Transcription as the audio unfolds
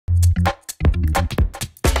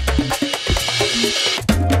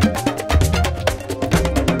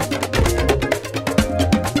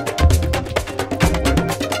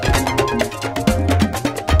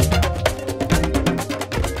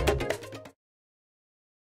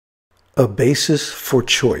A basis for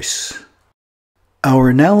choice. Our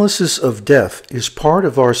analysis of death is part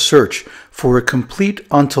of our search for a complete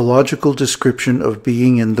ontological description of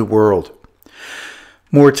being in the world.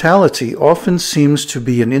 Mortality often seems to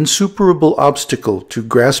be an insuperable obstacle to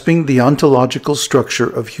grasping the ontological structure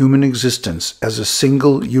of human existence as a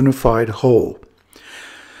single unified whole.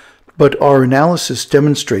 But our analysis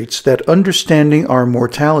demonstrates that understanding our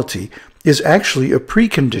mortality is actually a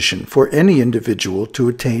precondition for any individual to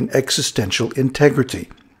attain existential integrity.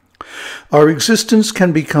 Our existence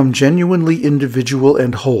can become genuinely individual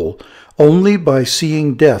and whole only by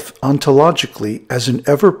seeing death ontologically as an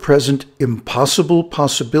ever-present impossible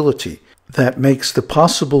possibility that makes the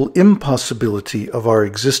possible impossibility of our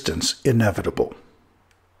existence inevitable.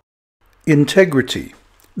 Integrity,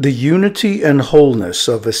 the unity and wholeness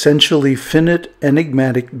of essentially finite,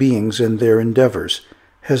 enigmatic beings and their endeavors,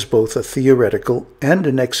 has both a theoretical and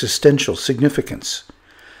an existential significance.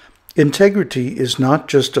 Integrity is not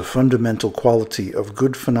just a fundamental quality of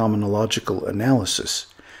good phenomenological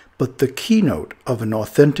analysis, but the keynote of an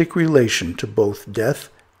authentic relation to both death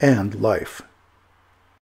and life.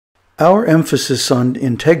 Our emphasis on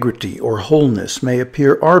integrity or wholeness may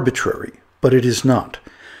appear arbitrary, but it is not.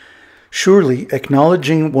 Surely,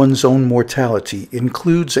 acknowledging one's own mortality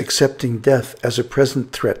includes accepting death as a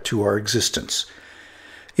present threat to our existence.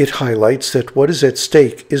 It highlights that what is at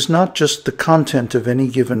stake is not just the content of any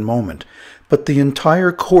given moment, but the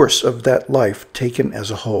entire course of that life taken as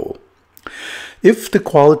a whole. If the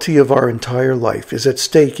quality of our entire life is at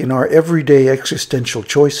stake in our everyday existential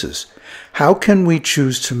choices, how can we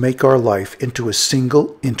choose to make our life into a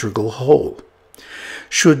single, integral whole?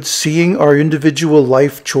 Should seeing our individual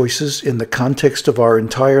life choices in the context of our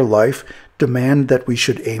entire life demand that we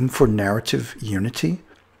should aim for narrative unity?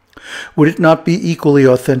 Would it not be equally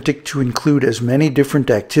authentic to include as many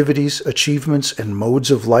different activities, achievements, and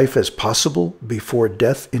modes of life as possible before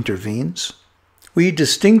death intervenes? We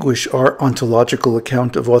distinguish our ontological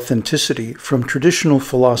account of authenticity from traditional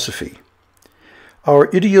philosophy.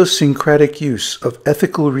 Our idiosyncratic use of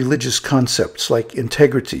ethical religious concepts like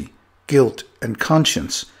integrity, guilt, and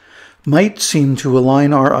conscience might seem to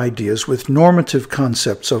align our ideas with normative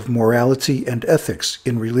concepts of morality and ethics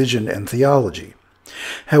in religion and theology.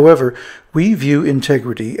 However, we view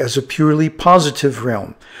integrity as a purely positive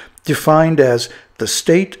realm, defined as the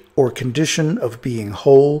state or condition of being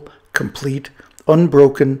whole, complete,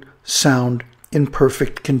 unbroken, sound, in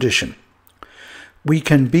perfect condition. We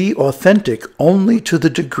can be authentic only to the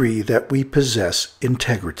degree that we possess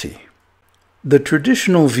integrity. The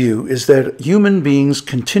traditional view is that human beings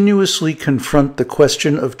continuously confront the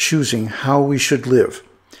question of choosing how we should live.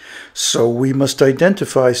 So we must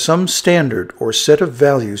identify some standard or set of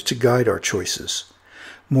values to guide our choices.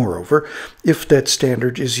 Moreover, if that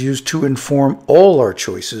standard is used to inform all our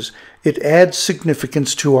choices, it adds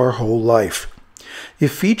significance to our whole life.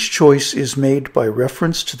 If each choice is made by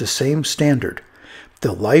reference to the same standard,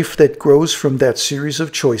 the life that grows from that series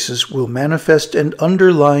of choices will manifest an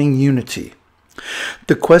underlying unity.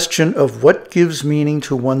 The question of what gives meaning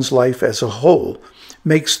to one's life as a whole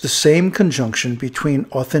makes the same conjunction between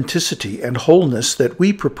authenticity and wholeness that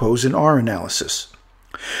we propose in our analysis.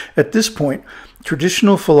 At this point,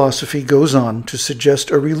 traditional philosophy goes on to suggest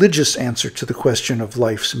a religious answer to the question of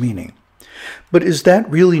life's meaning. But is that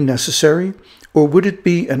really necessary, or would it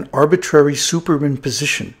be an arbitrary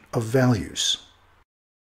superimposition of values?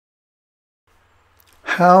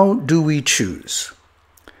 How do we choose?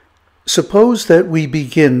 Suppose that we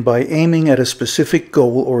begin by aiming at a specific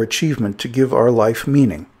goal or achievement to give our life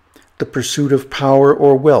meaning, the pursuit of power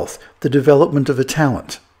or wealth, the development of a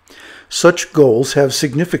talent. Such goals have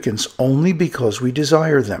significance only because we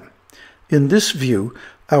desire them. In this view,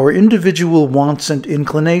 our individual wants and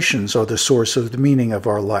inclinations are the source of the meaning of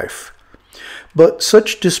our life. But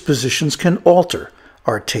such dispositions can alter.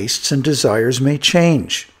 Our tastes and desires may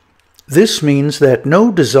change. This means that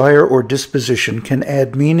no desire or disposition can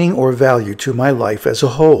add meaning or value to my life as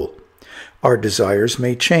a whole. Our desires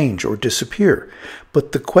may change or disappear,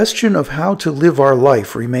 but the question of how to live our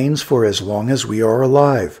life remains for as long as we are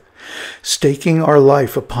alive. Staking our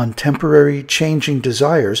life upon temporary, changing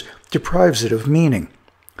desires deprives it of meaning.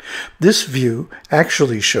 This view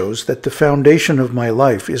actually shows that the foundation of my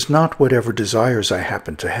life is not whatever desires I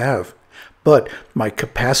happen to have, but my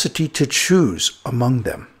capacity to choose among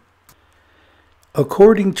them.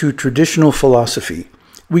 According to traditional philosophy,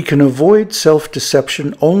 we can avoid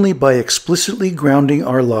self-deception only by explicitly grounding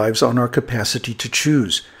our lives on our capacity to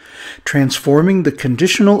choose, transforming the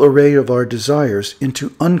conditional array of our desires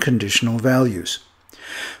into unconditional values.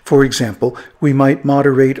 For example, we might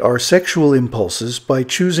moderate our sexual impulses by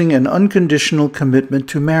choosing an unconditional commitment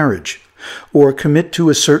to marriage, or commit to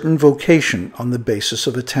a certain vocation on the basis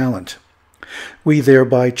of a talent. We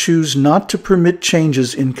thereby choose not to permit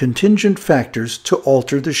changes in contingent factors to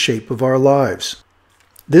alter the shape of our lives.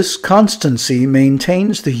 This constancy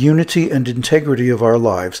maintains the unity and integrity of our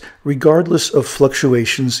lives, regardless of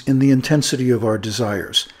fluctuations in the intensity of our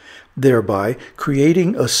desires, thereby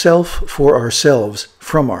creating a self for ourselves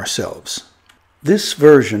from ourselves. This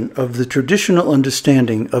version of the traditional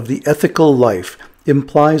understanding of the ethical life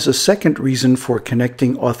implies a second reason for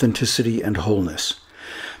connecting authenticity and wholeness.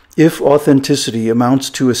 If authenticity amounts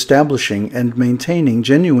to establishing and maintaining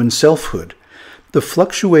genuine selfhood, the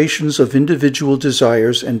fluctuations of individual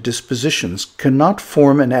desires and dispositions cannot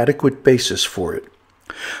form an adequate basis for it.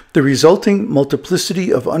 The resulting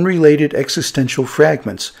multiplicity of unrelated existential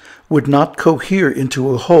fragments would not cohere into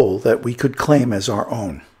a whole that we could claim as our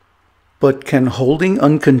own. But can holding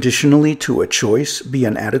unconditionally to a choice be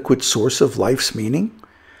an adequate source of life's meaning?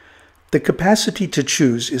 The capacity to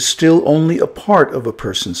choose is still only a part of a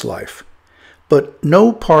person's life, but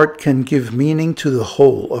no part can give meaning to the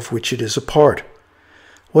whole of which it is a part.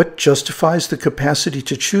 What justifies the capacity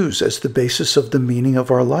to choose as the basis of the meaning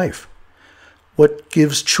of our life? What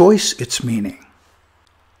gives choice its meaning?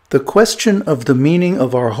 The question of the meaning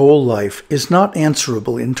of our whole life is not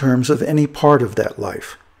answerable in terms of any part of that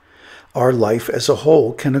life. Our life as a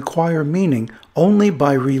whole can acquire meaning only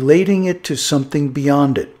by relating it to something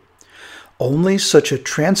beyond it. Only such a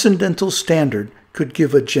transcendental standard could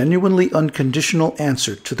give a genuinely unconditional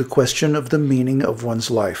answer to the question of the meaning of one's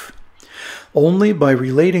life. Only by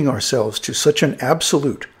relating ourselves to such an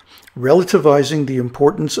absolute, relativizing the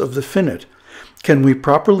importance of the finite, can we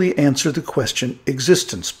properly answer the question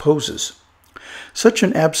existence poses. Such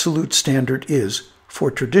an absolute standard is, for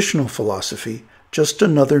traditional philosophy, just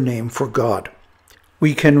another name for God.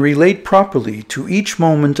 We can relate properly to each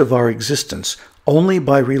moment of our existence only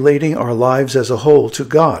by relating our lives as a whole to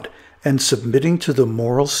God and submitting to the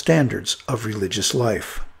moral standards of religious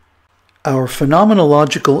life. Our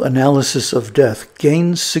phenomenological analysis of death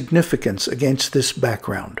gains significance against this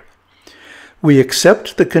background. We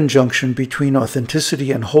accept the conjunction between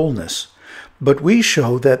authenticity and wholeness, but we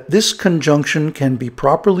show that this conjunction can be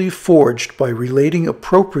properly forged by relating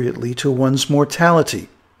appropriately to one's mortality.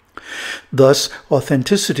 Thus,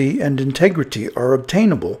 authenticity and integrity are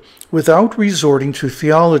obtainable without resorting to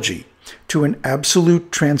theology, to an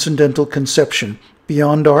absolute transcendental conception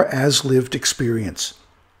beyond our as-lived experience.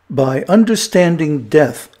 By understanding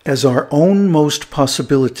death as our own most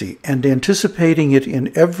possibility and anticipating it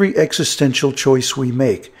in every existential choice we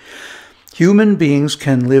make, human beings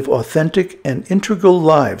can live authentic and integral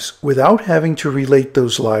lives without having to relate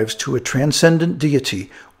those lives to a transcendent deity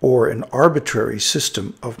or an arbitrary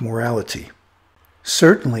system of morality.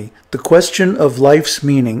 Certainly, the question of life's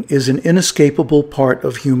meaning is an inescapable part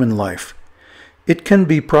of human life. It can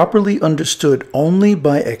be properly understood only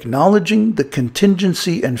by acknowledging the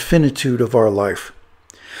contingency and finitude of our life.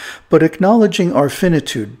 But acknowledging our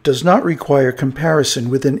finitude does not require comparison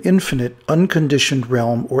with an infinite, unconditioned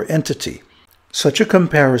realm or entity. Such a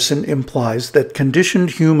comparison implies that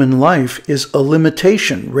conditioned human life is a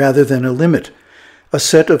limitation rather than a limit, a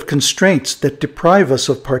set of constraints that deprive us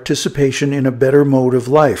of participation in a better mode of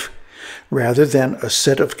life, rather than a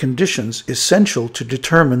set of conditions essential to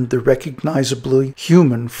determine the recognizably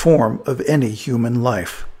human form of any human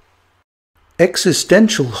life.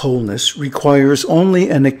 Existential wholeness requires only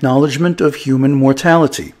an acknowledgement of human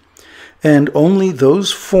mortality, and only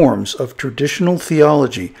those forms of traditional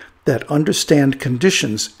theology that understand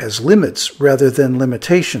conditions as limits rather than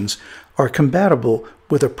limitations are compatible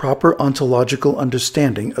with a proper ontological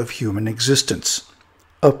understanding of human existence.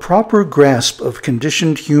 A proper grasp of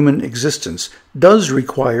conditioned human existence does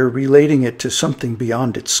require relating it to something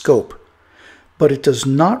beyond its scope, but it does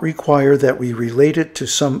not require that we relate it to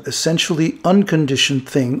some essentially unconditioned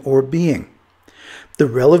thing or being. The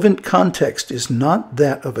relevant context is not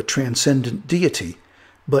that of a transcendent deity,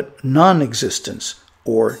 but non-existence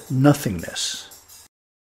or nothingness.